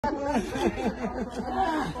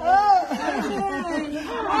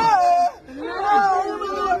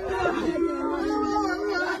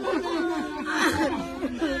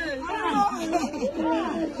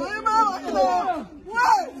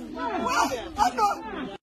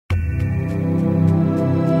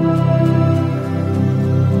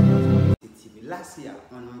Last year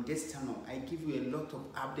on this channel, I give you a lot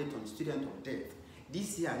of updates on student of death.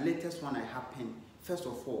 This year, latest one I happened. First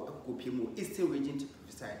of all, Eastern Region to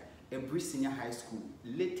Professor Aburi Senior High School.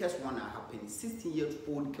 Latest one I happened.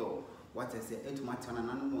 16-year-old girl. What I say?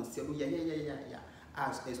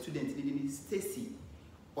 As a student, Stacy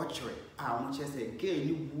Ochre. I want to say, girl,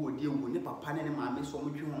 you would deal with papa and mamma so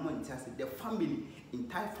much woman. The family,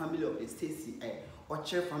 entire family of the Stacy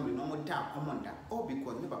Ochre family, no more down on that. All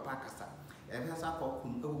because never Pakasa.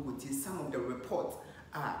 Some of the reports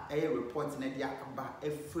are reports about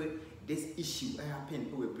every this issue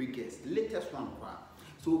happened with Brigades. Latest one.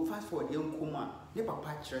 So fast forward, young Kuma, never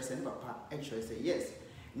patches and never patches say yes.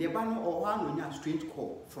 Nebano or one strange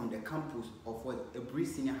call from the campus of what Aburi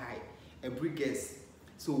Senior High, a Brigades.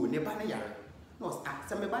 So Nebana Yara. No,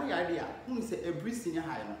 some Nebana idea. Who say Aburi Senior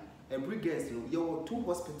High, a Brigades, your two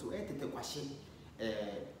hospital at the Kwashi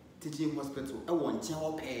teaching hospital. I want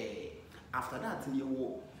to pay. After that, you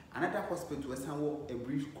walk another hospital was a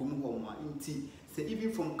brief come home in say even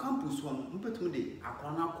from campus one, but today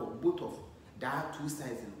both of that two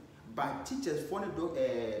sides. But teachers for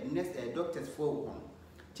the doctors for one,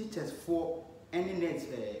 teachers for any next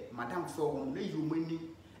madam for one, you money,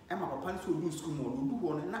 and my papa so lose school more, do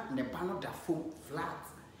one not the panel that foam flat,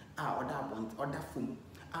 or that one or that foam.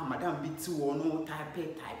 Madam be two or no type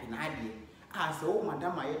in idea. As oh,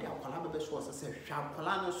 Madame, I had a collaborator was a sharp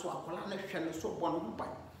colana, so a colana shell so one by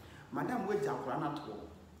Madame went a colana to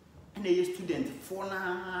and a student for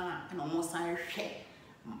now and almost I share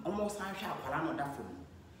almost I shall colana that for me.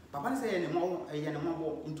 Papa say any more a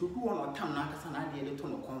yanamo into do one or town like an idea to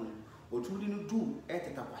no corner or to do at a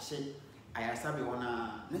tapashe. I asked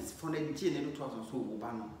Sabiona next for the gin to us so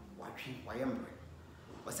Ubano watching Wyoming.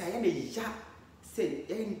 Was I any ya? Say,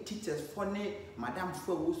 any teachers for ne, Madame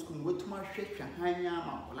for school, go to my shake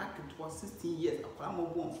Hanya, like it was 16 years, a clam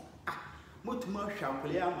of bones. Mutumar shall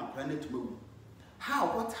play on my planet move. How,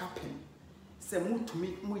 what happened? Say, move to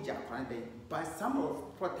meet Muja Prande, but some of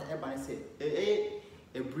what everybody said,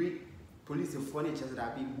 a brief police of furniture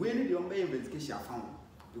that be winning the only investigation found.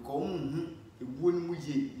 Because it wouldn't move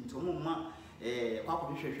into Mama,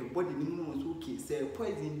 Papa body was okay, say,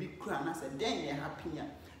 poison big crown, I said, dang, you're happy.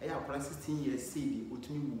 I have 16 years CD with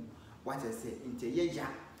me. What I say into ya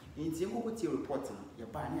in the Google reporting, your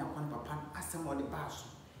banner, one papa, as some of the bass.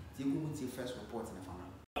 The Google first report in the family.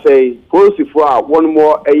 Say, policy for one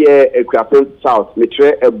more a year a crapping south,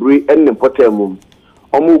 Mitre, Aburi, and Potemum.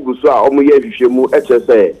 Omu Gusua, Omu Yeshimu,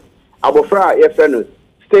 HSA. Abofra, your friend,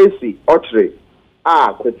 Stacy, Ochre.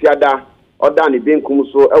 Kwetiada, or Danny being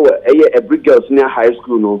Kumuso, a year a Aburi girls near high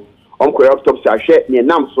school, no. Autopsy I share near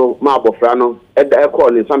Namso, Marbofrano, at the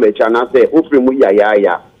aircon in some channel say, Ufrimu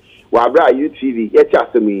ya. Wabra UTV, yet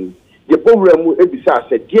after me. The program Ebisa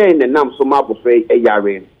said, Dear in the Namso Marbofray, a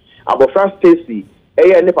yarin. Abofra Stacy,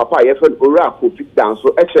 a ne papa, your friend Ura who picked down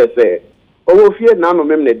so HSA. Over fear nano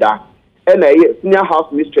memneda, and a senior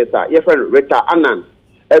house mistress, your friend Rita Annan,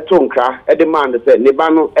 a tonka, a demand that said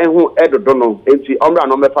Nebano and who Edodono, and see Umbra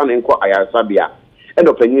no mefan and call Ayasabia. And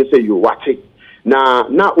opinion say you watch it. Na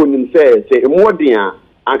onim say more dia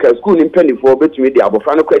anka school in penny for between the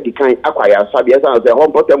abofrano credit kan akwaya sabia san say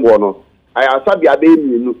home potem wo no aya sabia be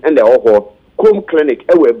minu and the oho home clinic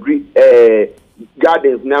e we bri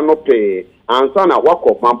gardens na no pay ansa na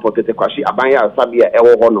wakọ man potete kwashi abanya sabia e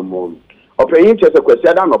wo ho no mo opanyin chese kwasi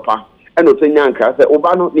ada no pa e no tenya anka say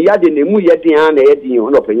oba no ne yade ne mu yede an na yede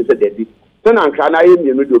no opanyin say dedi so na anka na ye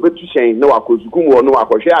minu de obetu hyen na wakozukum wo no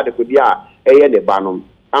wakohwe adekodi a eye ne ba no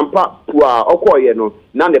ampa pua okoye no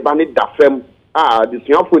na ne ba ne dafem the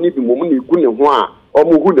siafo ni bi momu ne igu ne ho a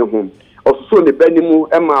omuhu ne ho osuso ne ba ni mu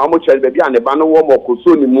ema omo chere ba bia ne ba no wo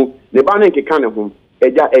mokoso ni mu ne ba ne nkeka ne ho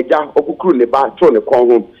eja okukuru ne ba to ne kon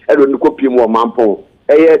ho elo ne kopie mu o mampon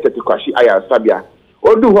eye tetikwashi aya sabia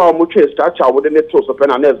odu ho omo twe structure wo de ne to so pe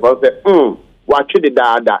na nurse ba say wa twe de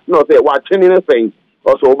daada no say wa twe ne sen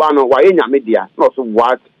oso ba no wa ye nyame dia no so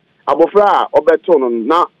what abofra obeto no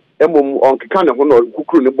na emom onkeka ne ho no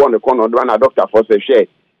kukuru ne bo ne kon no do na doctor for say share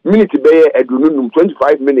minute be edununum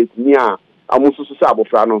 25 minutes ni a amususu sa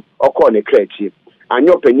abofra no okọ ne krechi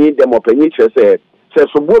anyo panyi dem opanyi kire se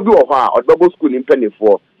sobo bi wo ho a odbabo school in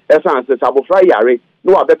penifo esan se abofra yare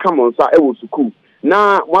no wa be come nsa e wo school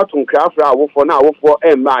na watun krafra awofo na awofo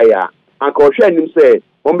emma ya anka ohwe anim se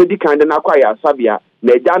on be di kan de na kwa ya sabia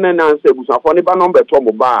na jana na nse busafo ne ba no beto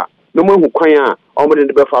mo ba no mo hu kwan a omode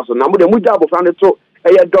ne be fa so na mo de mu ja abofra ne to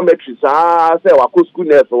eye dormitory saa se wa ko school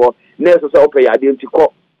nurse wo nurse se opɛ ya de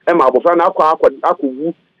ntiko e ma abofra na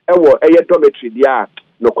akɔwu e wo eye dormitory dia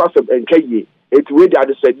no kwaso enkaye eti we dia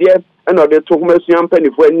de sede e na de to homa suan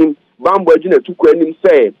panifo anim bambo agina tuku anim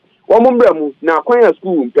se wo mo mbra mu na kwan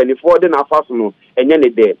school panifo de na fa so no enye ne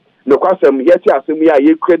de no kwasem yeti asem ya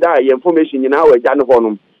ye kreda ye information nyina wa gya ne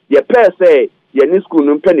honom ye pɛ sɛ ye ni school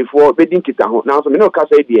no panifo be din kita ho na so me no ka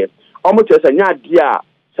sɛ de omo kyerɛ nya dia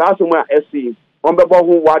saa asem a esi on bebo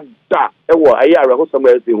ho wada e wo aye areho sam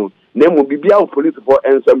esi ho na mu bibia ho police for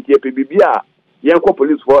ensam tie pe bibia yenko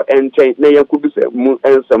police for enchen na yenko bi se mu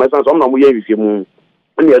ensam esan so na mu ye hwehwe mu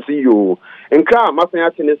na esi yo nkra masan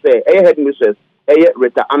ate ne se eye headmistress eye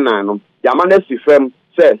Rita Anna no ya ma na si fam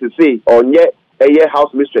se onye eye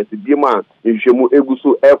house mistress bi ma hwehwe mu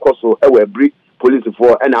eguso ekoso e wa Aburi police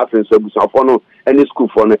for and after so busafo no any school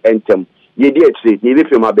for no entem ye di etire ni bi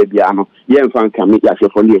fema babia no ye mfa nka me ya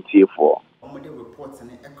hwefo ne etie for reports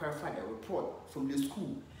and clarify the report from the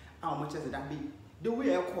school. How much as that be the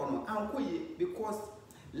way I call because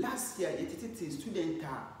last year a student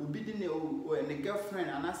who be the girlfriend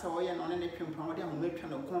and I saw on any promoter who make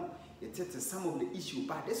trying to come some of the issue,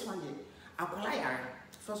 but this one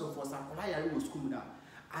first of all, Akolaya was school now.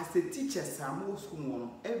 As a teacher, some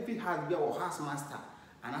school every house be our house master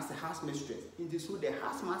and as a house mistress. In this way, the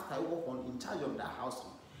house master work on in charge of that house.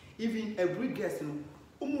 Even every guest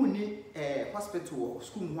umuni hospital or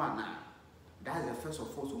school one now. That's the first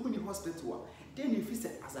of all. So many hospital. Then if you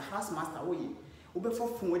say as a house master, before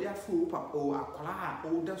phone their full papa or a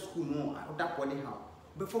older school more or that body house.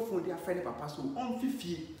 Before phone their friend papa so on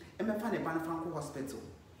 50 and me find a Banafranco hospital.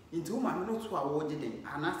 Into whom I'm not to award them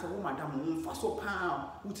and ask a woman madam for so pound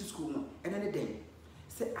which is school and then day.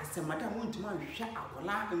 Say as a madam want to marry shut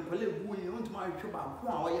Akola and Colette want to marry about who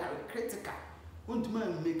are critical. Want to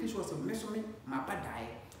make sure some measurement, my bad die.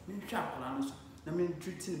 Me trap plans. I mean,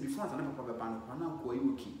 treating before I never probably ban upon now go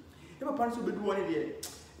you key. If a person be doing it,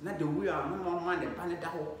 not the way I no more mind and pan it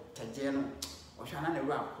out, Tajano, or shall I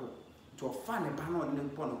rap to a fan a panel in the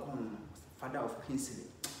pond father of Kinsley.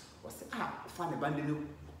 Was fan abandoned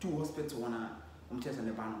 2 hospitals one chest and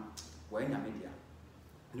the banner. Why in media?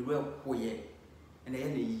 The well, oh yeah. And the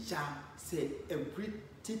end say every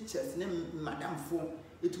teacher's name, Madame Fo.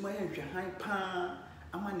 It may enter high pan,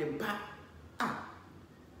 I'm on the back.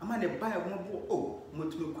 I'm on the buy of mobile. Oh,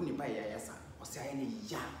 Motu couldn't buy a yassa, or say any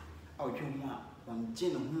ya, or you want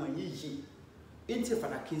Jane who are ye. Ain't it for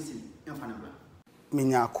the Kinsley and Fanaba?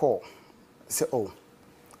 Minya call, say, oh,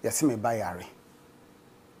 yes, me buy Ari.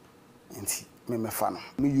 And me fan.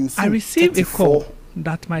 I received a call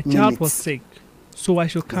that my child was sick, so I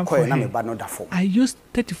should come for him. I used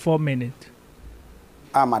 34 minutes.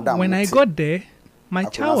 When I got there, my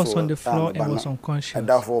child was on the floor and was unconscious.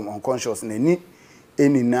 Unconscious.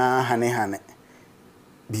 Any na hane.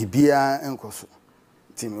 Bibia enkoso.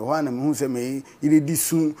 Timi wana mu se me iredi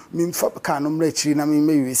sun mi mfa ka no mrechiri na mi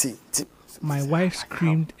mewisi. My wife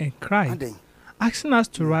screamed and cried, asking us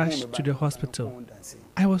to rush to the hospital.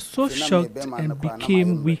 I was so shocked and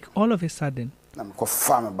became weak all of a sudden.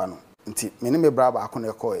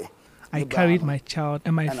 I carried my child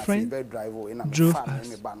and my friend drove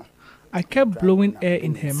us. I kept blowing air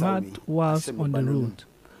in her mouth whilst on the road.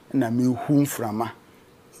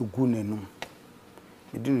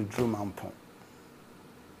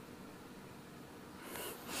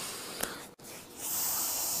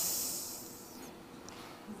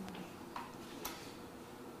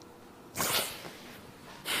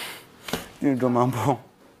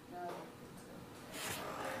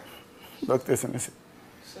 Doctor Senesi.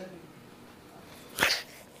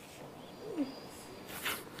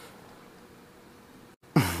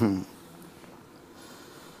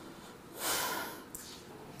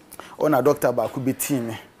 On a doctor could be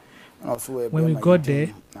team. When we got there,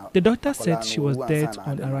 the doctor said she was dead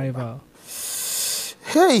on arrival.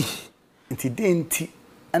 Hey!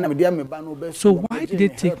 So why did they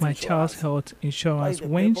take my child's health insurance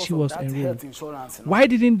when she was enrolled? Why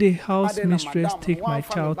didn't the house mistress take my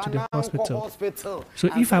child to the hospital? So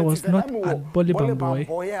if I was not at Bolibamboy,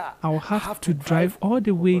 I would have to drive all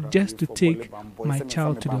the way just to take my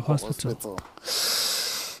child to the hospital.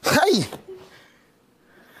 Hey!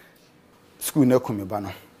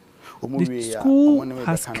 The school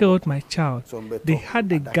has killed my child. They had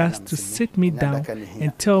the guts to sit me down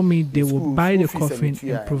and tell me they will buy the coffin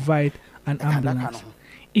and provide an ambulance.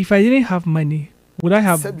 If I didn't have money, would I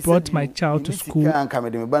have brought my child to school?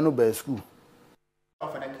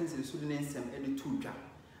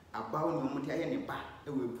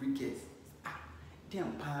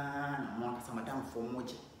 10 pounds and madam for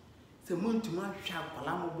moji. So moon to man sharp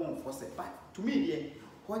palamo bone for set. But to me,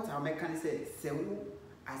 what our mechanic said,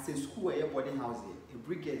 as a school a boarding house, a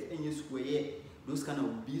brigade, any school, those kind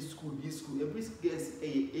of B school, every gets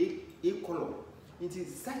a column. It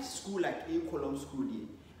is such school like a column school,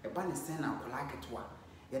 a banner send out like it was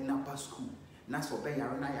a number school. Naso Bay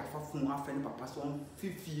Arena, I have from my friend Papa son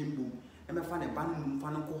 50 boom, and I find a banner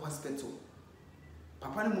Fanako hospital.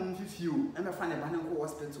 Papa Moon 50, and I find a banner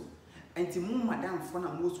hospital. And to moon Madame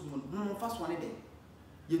Fona most woman, first one a day.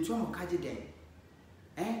 You try to catch it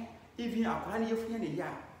then. Even a plan of a year,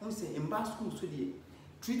 on say in bar school, so the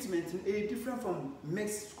treatment is different from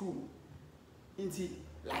mixed school. Into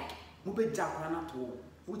like Mube Japan at all.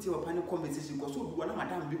 Put your panic conversation because so one of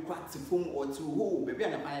Madame be quite to phone or to hold baby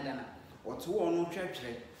and a panadana or two or no church.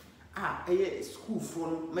 A school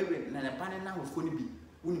phone, maybe and a panel now phone be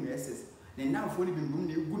UNSS. Then now phone be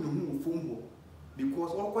good phone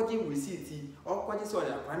because all what you receipt, all what you saw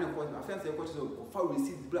that panel was a fancy question for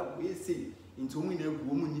receipt black we see. Into me, a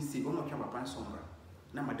woman is saying, "Oh, no, come upon somewhere."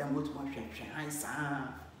 Now, Madame, what one I saw,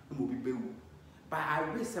 it will be beau. But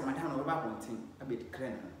I wish Madame about one thing a bit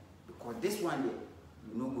clear because this one year,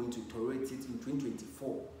 you're not going to tolerate it in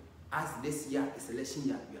 2024. As this year is election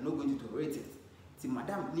year, you are not going to tolerate it. See,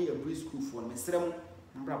 Madame, near a brief school for Mr.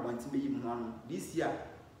 This year,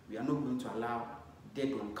 we are not going to allow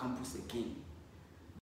dead on campus again.